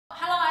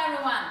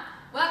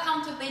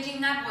Beijing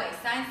Network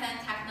Science and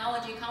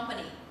Technology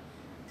Company.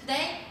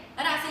 Today,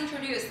 let us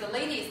introduce the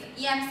latest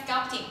EMS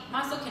sculpting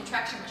muscle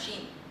contraction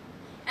machine.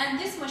 And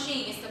this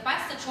machine is the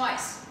best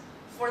choice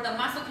for the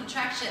muscle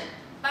contraction,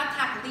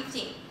 buttock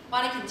lifting,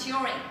 body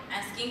contouring,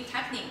 and skin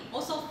tightening,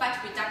 also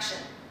fat reduction.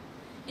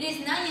 It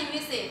is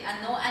non-invasive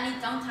and no any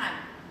downtime,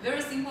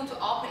 very simple to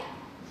operate.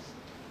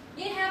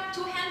 It has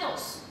two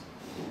handles.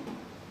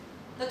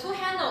 The two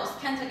handles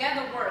can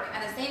together work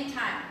at the same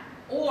time,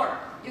 or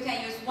you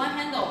can use one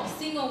handle,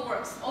 single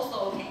works,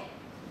 also okay.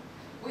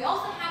 We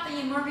also have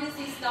the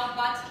emergency stop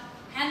button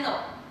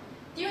handle.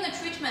 During the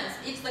treatments,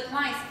 if the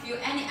clients feel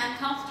any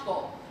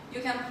uncomfortable,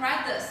 you can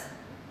press this.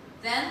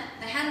 Then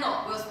the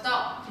handle will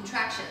stop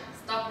contraction,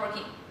 stop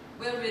working.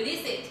 We'll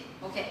release it,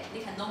 okay, they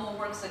can no more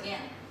works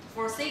again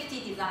for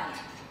safety design.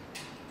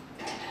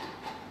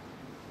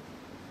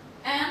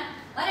 And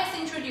let us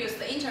introduce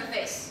the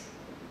interface.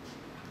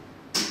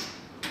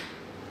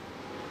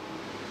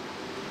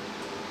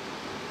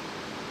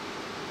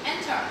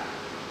 Enter.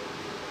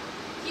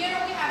 Here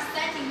we have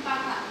setting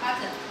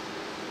button.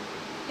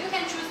 You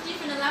can choose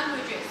different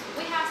languages.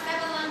 We have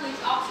 7 language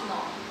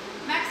optional.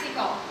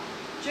 Mexico,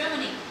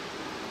 Germany,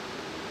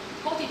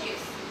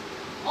 Portuguese.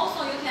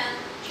 Also you can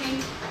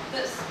change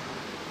this.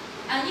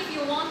 And if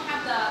you want to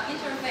have the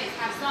interface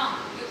have sound,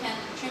 you can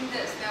change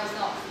this by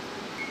yourself.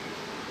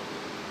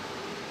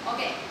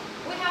 Okay,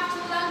 we have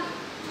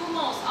two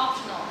modes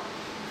optional.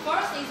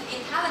 First is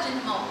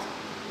intelligent mode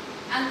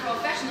and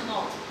professional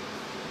mode.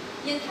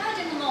 In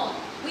intelligent mode,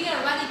 we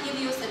already give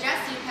you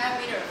suggested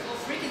parameter for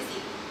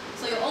frequency,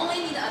 so you only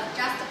need to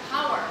adjust the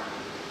power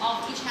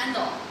of each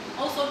handle.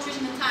 Also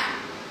treatment time,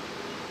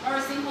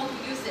 very simple to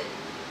use it.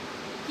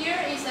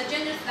 Here is a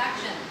gender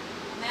selection,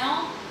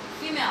 male,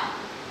 female,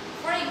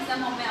 for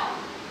example male,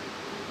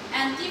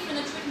 and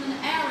different treatment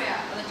area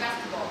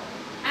adjustable,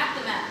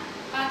 abdomen,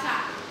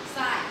 buttock,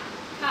 side,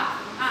 cuff,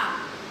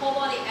 arm, whole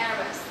body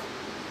areas.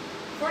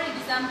 For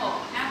example,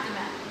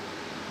 abdomen.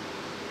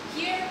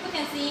 Here we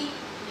can see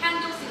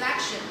handle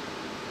selection.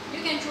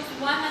 You can choose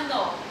one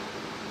handle.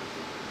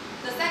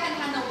 The second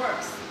handle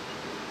works.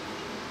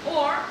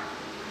 Or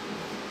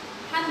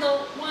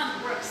handle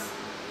 1 works.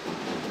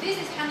 This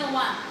is handle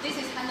 1, this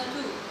is handle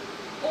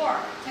 2. Or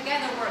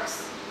together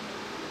works.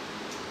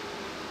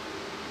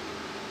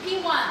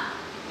 P1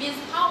 means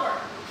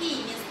power.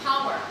 P means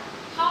power.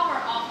 Power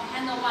of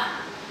handle 1.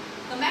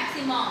 The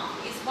maximum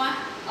is 100%.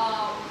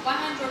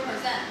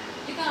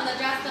 You can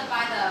adjust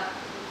by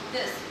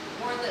this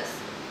or this.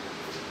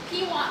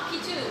 P1,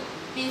 P2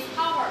 means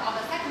power of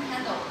the second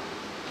handle.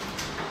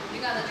 You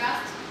can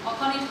adjust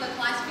according to the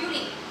client's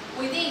feeling.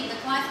 Within the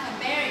client can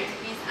bear it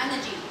means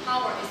energy,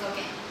 power is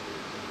okay.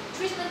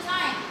 Treatment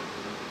time,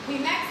 we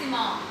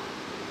maximum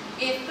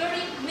is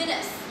 30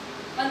 minutes.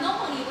 But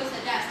normally we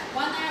suggest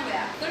one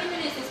area, 30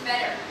 minutes is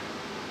better.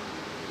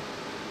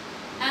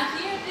 And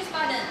here this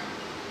button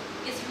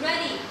is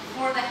ready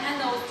for the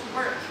handles to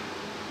work.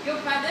 You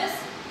press this,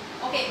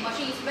 okay,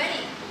 machine is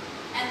ready.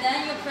 And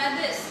then you press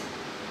this.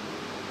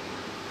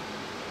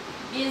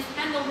 Means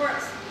handle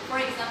works, for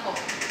example.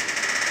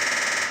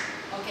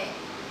 Okay.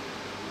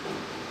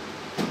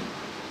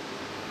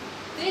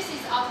 This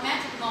is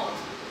automatic mode.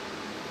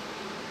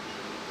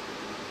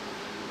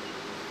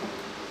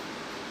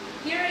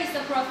 Here is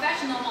the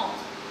professional mode.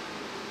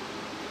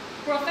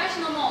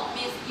 Professional mode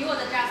means you will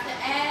adjust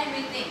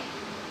everything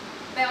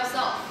by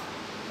yourself.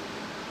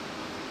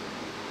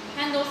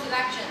 Handle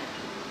selection.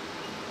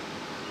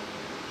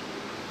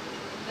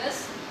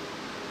 This.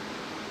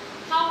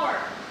 Power,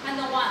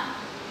 handle 1.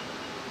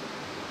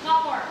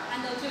 Power,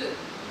 handle 2.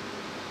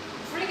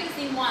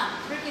 Frequency 1,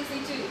 frequency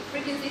 2,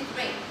 frequency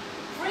 3.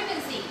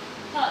 Frequency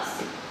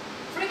plus.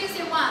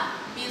 Frequency 1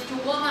 means to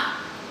warm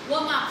up.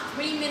 Warm up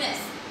 3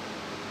 minutes.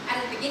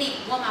 At the beginning,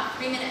 warm up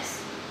 3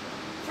 minutes.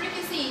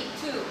 Frequency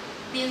 2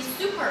 means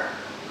super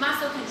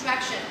muscle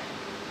contraction,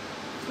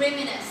 3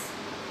 minutes.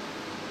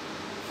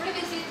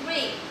 Frequency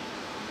 3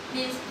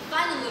 means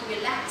finally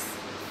relax,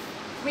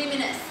 3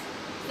 minutes.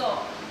 So,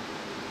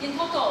 in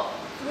total,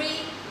 3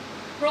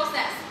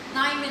 process,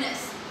 9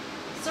 minutes.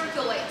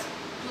 Circulate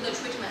to the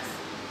treatments.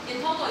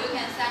 In total, you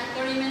can set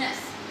 30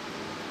 minutes.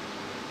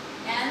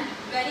 And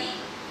ready?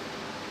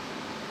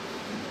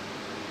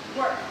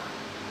 Work.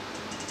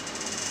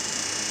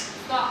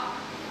 Stop.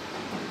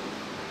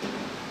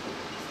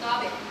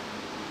 Stop it.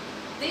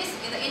 This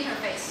is the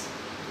interface.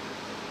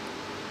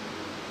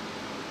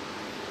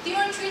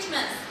 During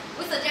treatments,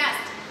 we suggest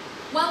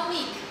 1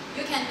 week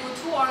you can do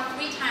 2 or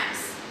 3 times.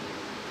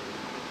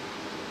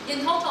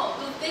 In total,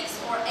 do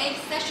 6 or 8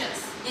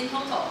 sessions in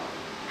total.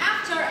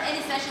 After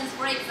 8 sessions,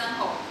 for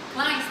example,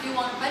 clients still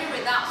want better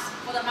results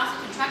for the muscle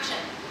contraction.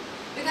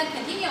 You can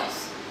continue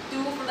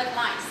do for the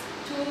clients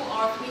 2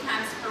 or 3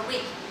 times per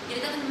week. It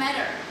doesn't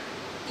matter.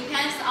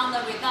 Depends on the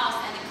results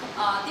and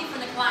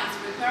different clients'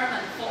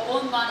 requirement for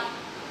own body.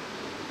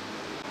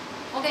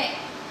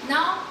 Okay,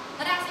 now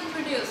let us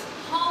introduce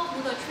how to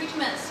do the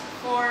treatments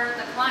for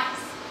the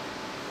clients.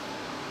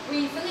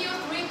 We send you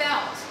 3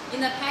 belts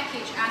in the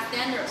package as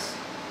standards.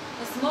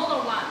 The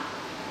smaller one,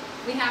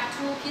 we have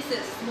 2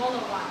 pieces,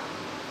 smaller one.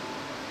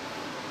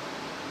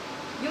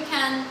 You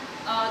can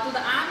do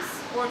the arms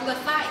or do the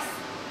thighs.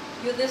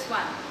 Use this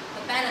one,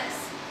 the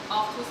balance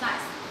of two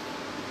sides.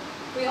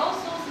 We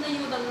also send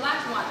you the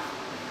large one.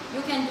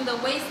 You can do the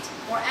waist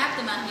or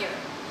abdomen here,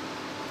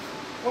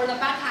 or the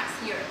buttocks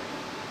here.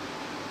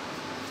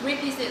 3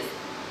 pieces.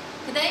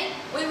 Today,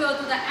 we will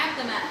do the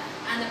abdomen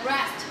and the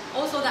breast,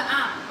 also the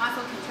arm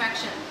muscle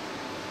contraction.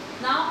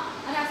 Now,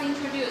 let us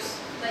introduce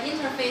the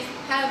interface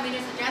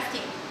parameter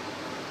suggesting.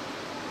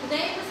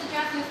 Today, we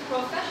suggest use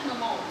professional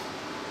mode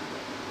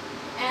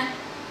and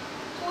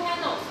 2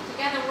 handles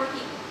together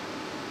working.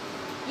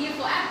 If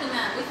for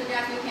abdomen, we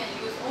suggest you can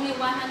use only 1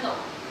 handle.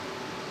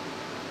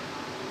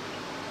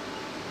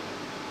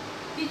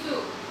 P2,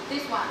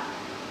 this one.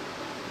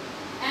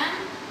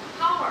 And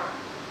power,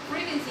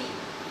 frequency,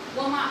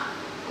 warm up,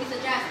 we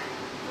suggest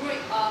 30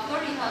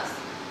 Hz.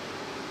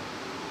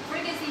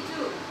 Frequency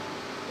 2,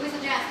 we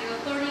suggest you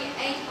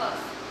 38 Hz.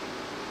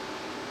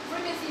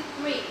 Frequency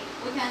 3,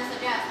 we can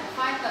suggest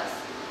 5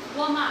 Hz.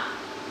 Warm up,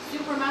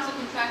 super muscle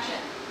contraction,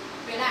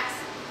 relax,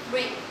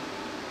 3.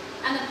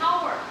 And the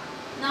power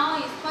now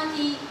is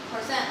 20%.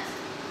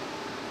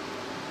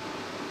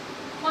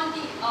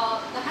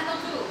 The handle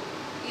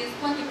 2 is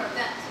 20%.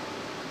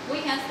 We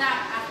can start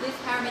at this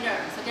parameter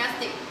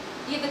suggested.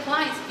 If the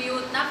clients feel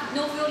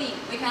no feeling,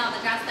 we can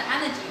adjust the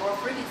energy or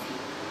frequency.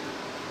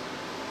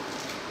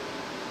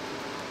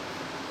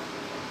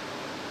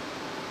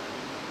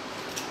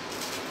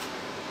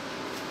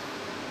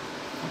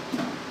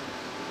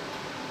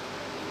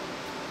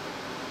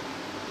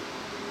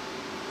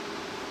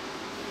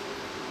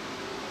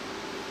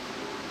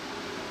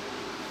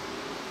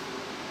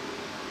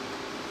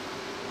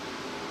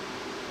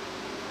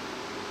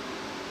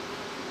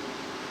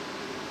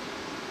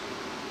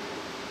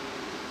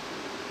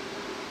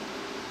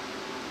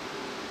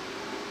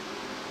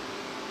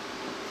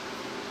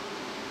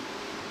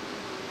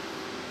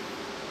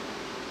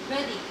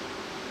 Ready.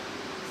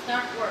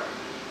 Start work.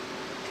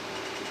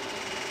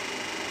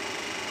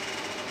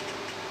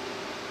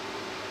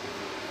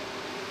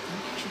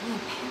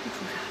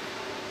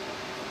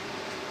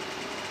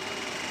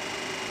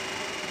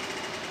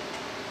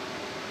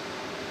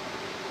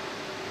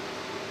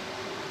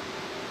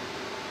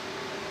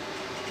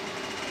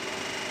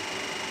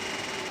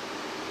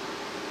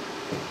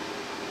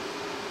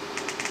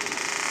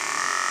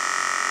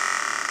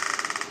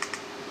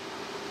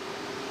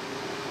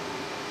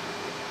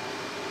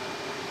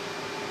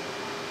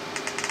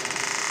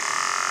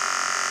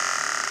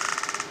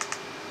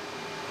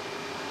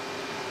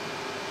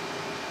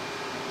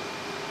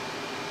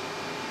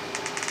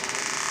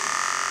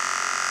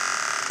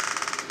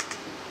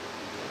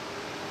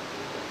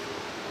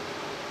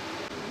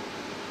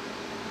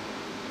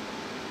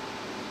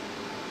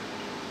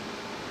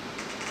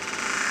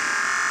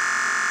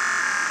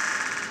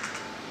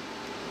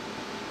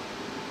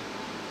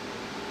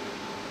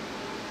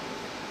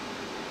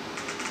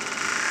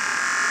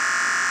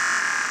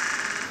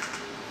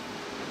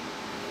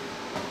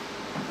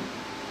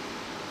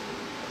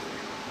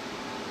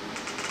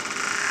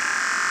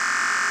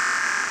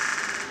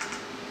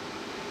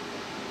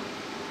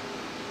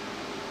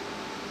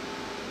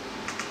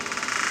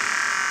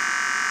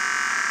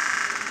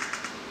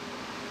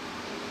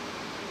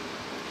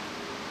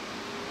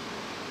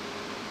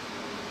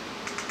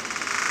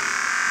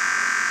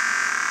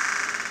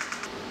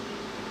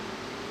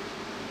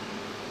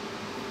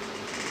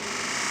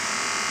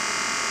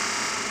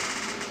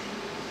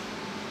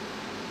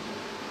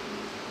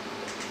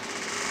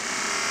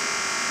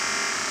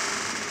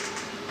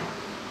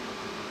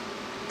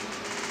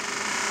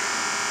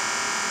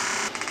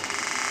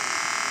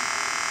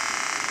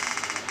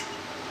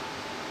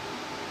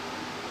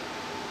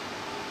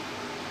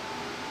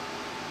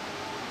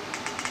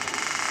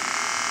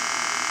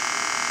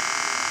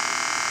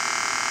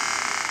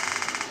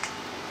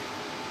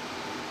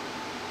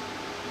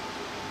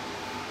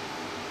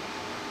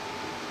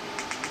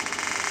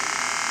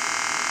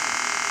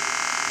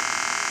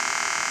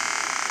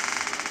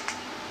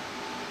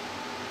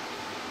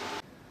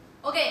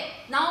 Okay,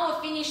 now we'll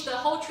finish the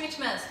whole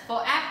treatment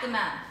for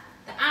abdomen,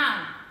 the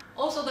arm,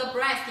 also the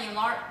breast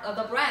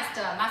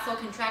muscle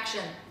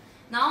contraction.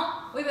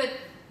 Now we will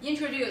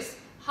introduce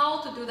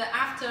how to do the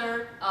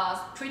after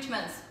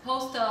treatments,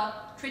 post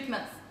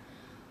treatments.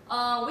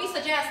 We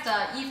suggest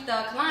if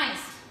the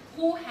clients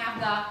who have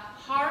the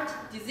heart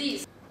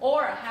disease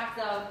or have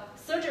the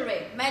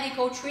surgery,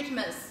 medical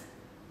treatments,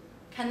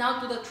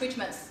 cannot do the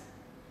treatments.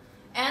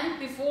 And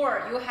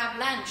before you have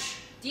lunch,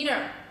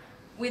 dinner,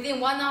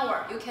 within 1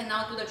 hour, you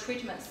cannot do the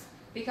treatments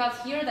because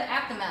here the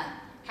abdomen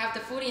have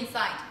the food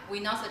inside, we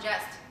not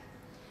suggest.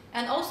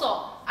 And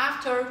also,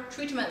 after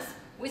treatments,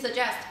 we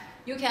suggest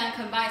you can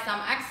combine some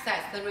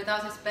exercise, the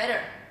result is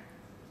better.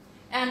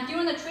 And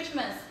during the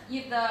treatments,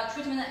 if the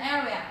treatment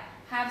area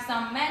have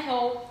some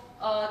metal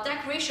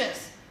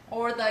decorations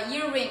or the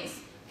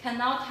earrings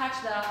cannot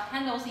touch the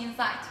handles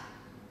inside,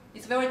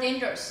 it's very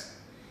dangerous.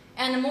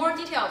 And more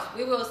details,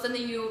 we will send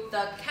you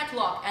the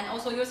catalog and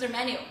also user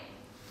manual.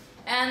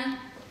 And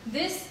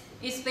this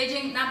is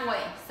Beijing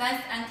Nabway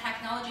Science and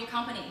Technology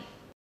Company.